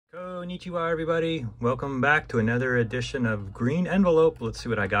Konnichiwa, everybody. Welcome back to another edition of Green Envelope. Let's see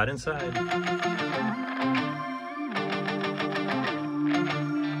what I got inside.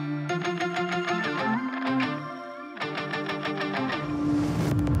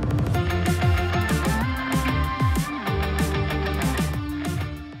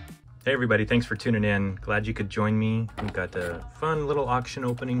 Hey everybody, thanks for tuning in. Glad you could join me. We've got a fun little auction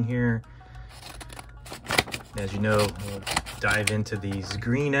opening here. As you know, we'll dive into these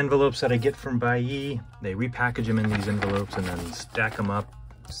green envelopes that I get from Bai. They repackage them in these envelopes and then stack them up,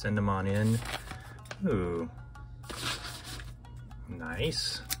 send them on in. Ooh,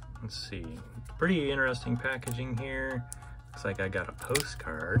 nice. Let's see, pretty interesting packaging here. Looks like I got a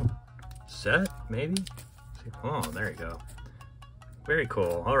postcard set, maybe? Oh, there you go. Very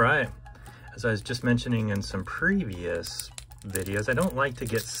cool. All right. As I was just mentioning in some previous videos, I don't like to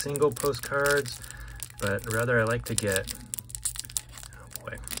get single postcards, but rather I like to get, oh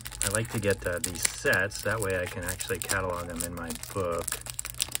boy, I like to get these sets. That way I can actually catalog them in my book.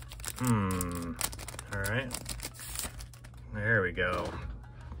 All right. There we go.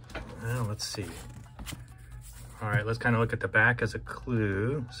 Well, let's see. All right, let's kind of look at the back as a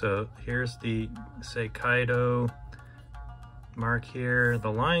clue. So here's the Seikaido mark here.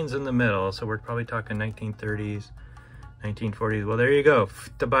 The line's in the middle, so we're probably talking 1930s, 1940s. Well, there you go.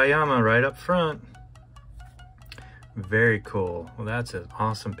 Futabayama right up front. Very cool. Well, that's an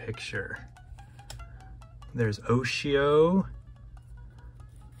awesome picture. There's Oshio.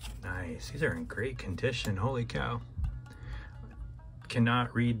 Nice. These are in great condition. Holy cow.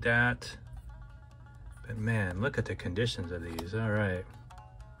 Cannot read that. But man, look at the conditions of these. All right.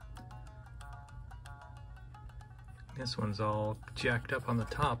 This one's all jacked up on the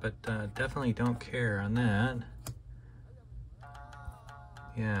top, but definitely don't care on that.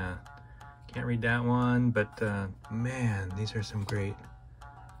 Yeah. Can't read that one, but man, these are some great.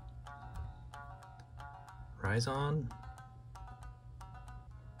 Rizon?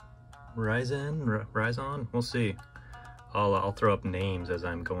 Rizon? We'll see. I'll throw up names as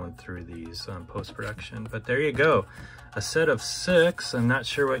I'm going through these post-production. But there you go. A set of 6. I'm not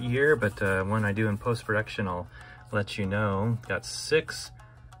sure what year, but when I do in post-production, I'll let you know. Got 6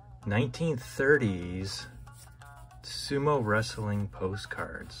 1930s sumo wrestling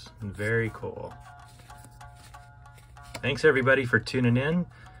postcards. Very cool. Thanks everybody for tuning in,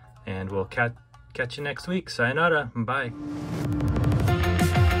 and we'll catch you next week. Sayonara. Bye.